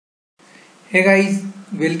Hey guys,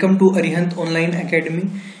 welcome to Arihant Online Academy.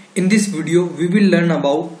 In this video, we will learn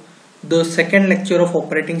about the second lecture of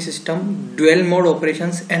operating system, dual mode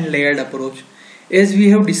operations and layered approach. As we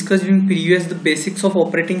have discussed in previous the basics of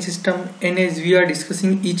operating system, and as we are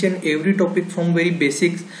discussing each and every topic from very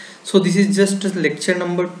basics, so this is just lecture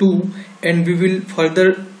number 2 and we will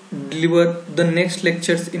further deliver the next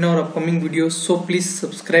lectures in our upcoming videos. So please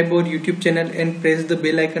subscribe our YouTube channel and press the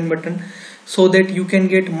bell icon button so that you can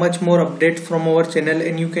get much more updates from our channel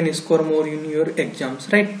and you can score more in your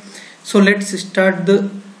exams, right? So let's start the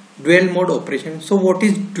dual mode operation. So what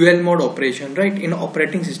is dual mode operation, right? In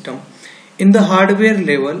operating system, in the hardware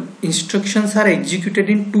level, instructions are executed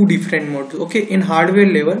in two different modes. Okay, in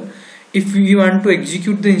hardware level, if we want to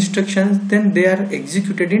execute the instructions, then they are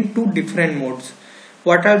executed in two different modes.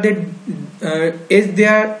 What are they? As they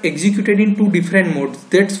are executed in two different modes,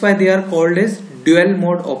 that's why they are called as dual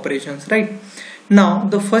mode operations, right? Now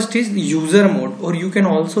the first is user mode, or you can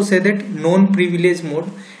also say that non-privileged mode,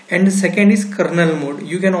 and the second is kernel mode.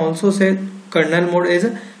 You can also say kernel mode as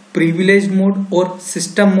a privileged mode or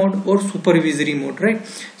system mode or supervisory mode, right?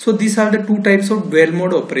 So these are the two types of dual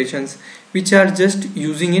mode operations which are just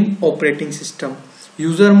using in operating system.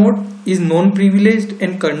 User mode is non-privileged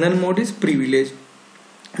and kernel mode is privileged.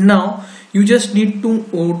 Now you just need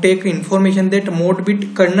to take information that mode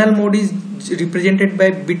bit, kernel mode is represented by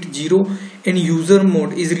bit 0 and user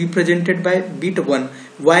mode is represented by bit 1.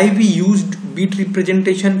 Why we used bit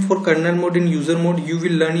representation for kernel mode and user mode, you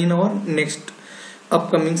will learn in our next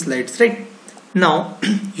upcoming slides, right? Now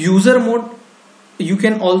user mode, you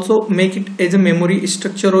can also make it as a memory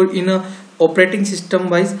structure or in a operating system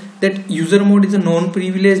wise, that user mode is a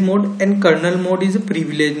non-privileged mode and kernel mode is a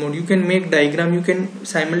privileged mode. You can make diagram, you can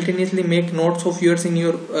simultaneously make notes of yours in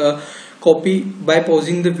your copy by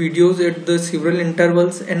pausing the videos at the several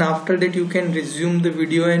intervals, and after that you can resume the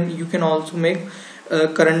video and you can also make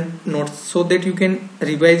current notes so that you can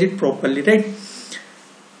revise it properly, right?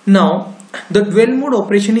 Now the dual mode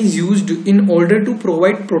operation is used in order to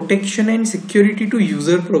provide protection and security to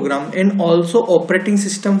user program and also operating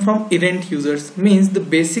system from errant users. Means the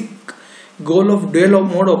basic goal of dual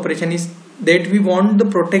mode operation is that we want the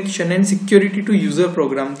protection and security to user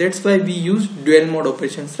program. That's why we use dual mode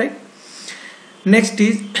operations, right? Next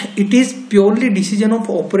is, it is purely decision of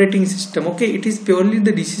operating system. Okay, it is purely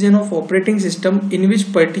the decision of operating system in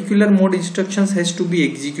which particular mode instructions has to be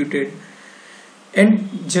executed.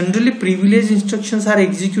 And generally privileged instructions are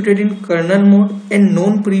executed in kernel mode and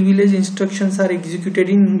non-privileged instructions are executed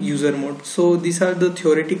in user mode. So these are the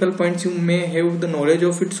theoretical points. You may have the knowledge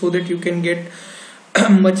of it so that you can get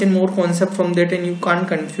much and more concept from that, and you can't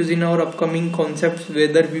confuse in our upcoming concepts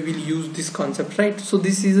whether we will use this concept, right? So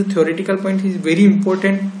this is a theoretical point, is very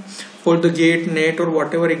important for the GATE, NET or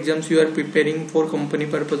whatever exams you are preparing for company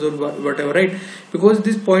purpose or whatever, right? Because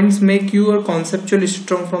these points make you conceptually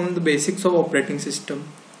strong from the basics of operating system.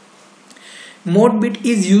 Mode bit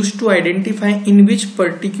is used to identify in which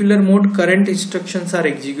particular mode current instructions are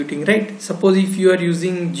executing, right? Suppose if you are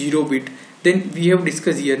using 0 bit, then we have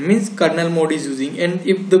discussed here, means kernel mode is using, and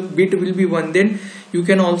if the bit will be 1, then you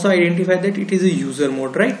can also identify that it is a user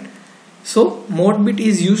mode, right? So mode bit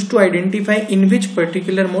is used to identify in which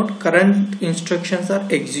particular mode current instructions are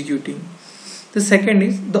executing. The second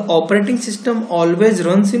is, the operating system always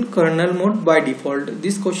runs in kernel mode by default.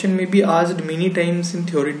 This question may be asked many times in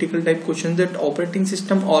theoretical type questions, that operating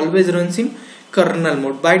system always runs in kernel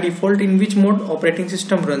mode by default. In which mode operating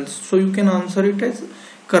system runs? So you can answer it as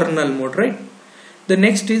kernel mode, right? The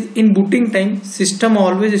next is, in booting time, system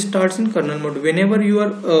always starts in kernel mode. Whenever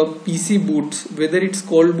your PC boots, whether it's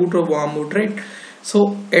cold boot or warm boot, right?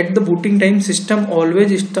 So at the booting time, system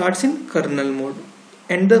always starts in kernel mode,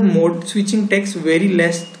 and the mode switching takes very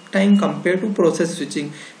less time compared to process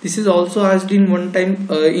switching. This is also asked in one time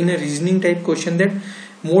in a reasoning type question, that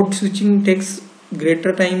mode switching takes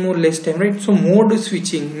greater time or less time, right? So mode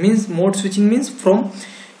switching means from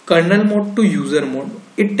kernel mode to user mode,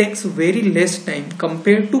 it takes very less time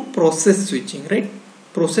compared to process switching, right?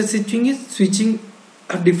 Process switching is switching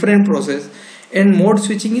a different process, and mode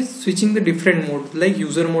switching is switching the different modes like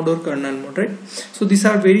user mode or kernel mode, right? So these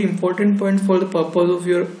are very important points for the purpose of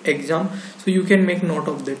your exam, so you can make note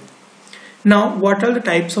of that. Now what are the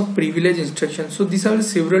types of privileged instructions? So these are the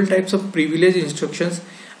several types of privileged instructions.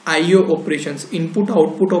 IO operations, input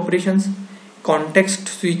output operations, context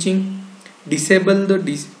switching, disable the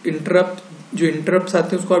interrupt, जो interrupt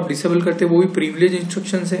आते हैं उसको आप disable करते हैं, वो भी privilege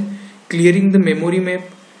instructions है. Clearing the memory map,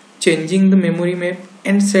 changing the memory map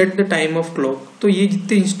and set the time of clock. तो ये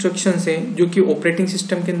जितने इंस्ट्रक्शंस हैं जो कि ऑपरेटिंग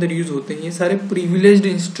सिस्टम के अंदर यूज होते हैं, ये सारे प्रिविलेज्ड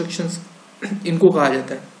इंस्ट्रक्शंस इनको कहा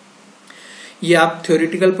जाता है. ये आप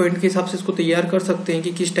थ्योरेटिकल पॉइंट के हिसाब से इसको तैयार कर सकते हैं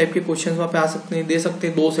कि किस टाइप के क्वेश्चंस वहाँ पे आ सकते हैं, दे सकते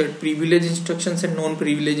हैं 2 set, privilege instructions and non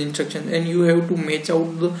privilege instructions, and you have to match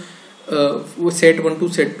out the set 1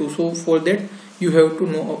 to set 2. So for that you have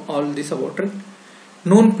to know all this about it.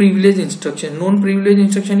 Non-privileged instruction. Non-privileged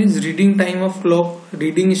instruction is reading time of clock,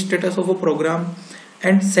 reading status of a program,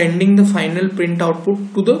 and sending the final print output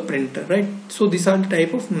to the printer, right? So these are the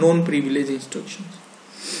type of non-privileged instructions.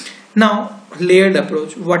 Now layered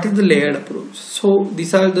approach. What is the layered approach? So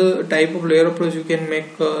these are the type of layer approach. You can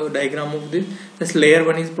make a diagram of this. This layer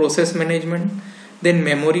 1 is process management, then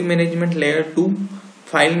memory management layer 2,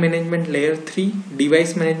 file management layer 3,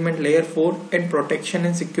 device management layer 4, and protection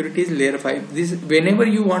and security is layer 5. This, whenever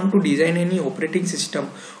you want to design any operating system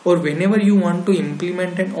or whenever you want to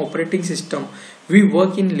implement an operating system, we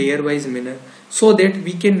work in layer wise manner so that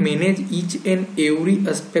we can manage each and every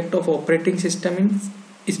aspect of operating system in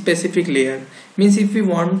specific layer. Means if we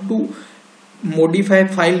want to modify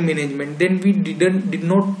file management, then we did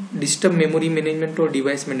not disturb memory management or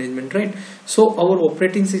device management, right? So our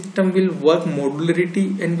operating system will work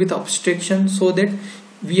modularity and with abstraction, so that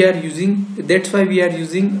we are using, that's why we are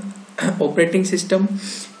using operating system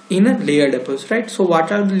in a layered approach, right? So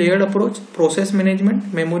what are the layered approach? Process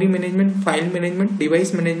management, memory management, file management,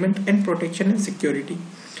 device management, and protection and security.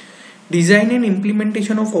 Design and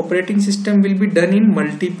implementation of operating system will be done in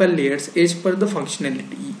multiple layers as per the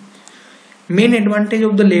functionality. Main advantage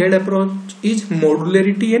of the layered approach is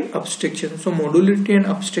modularity and abstraction. So modularity and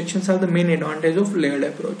abstractions are the main advantage of layered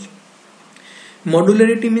approach.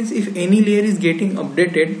 Modularity means if any layer is getting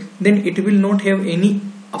updated, then it will not have any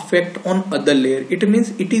effect on other layer. It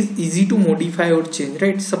means it is easy to modify or change,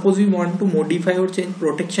 right? Suppose we want to modify or change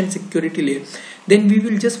protection security layer, then we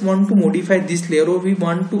will just want to modify this layer, or we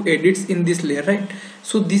want to edit in this layer, right?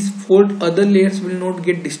 So this other layers will not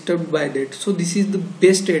get disturbed by that. So this is the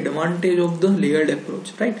best advantage of the layered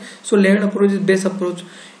approach, right? So layered approach is best approach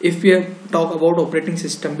if we talk about operating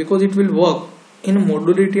system, because it will work in a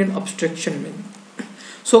modularity and abstraction manner.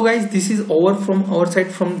 So guys, this is over from our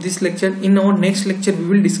side from this lecture. In our next lecture we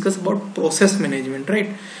will discuss about process management,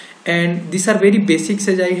 right? And these are very basics,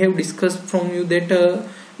 as I have discussed from you that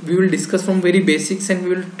we will discuss from very basics, and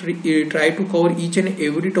we will try to cover each and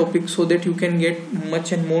every topic so that you can get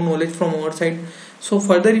much and more knowledge from our side. So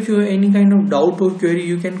further, if you have any kind of doubt or query,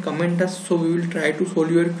 you can comment us, so we will try to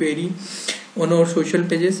solve your query on our social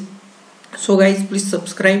pages. So guys, please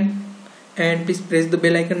subscribe and please press the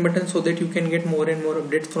bell icon button so that you can get more and more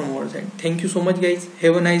updates from our side. Thank you so much guys.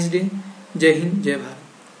 Have a nice day. Jai Hind, Jai Bharat.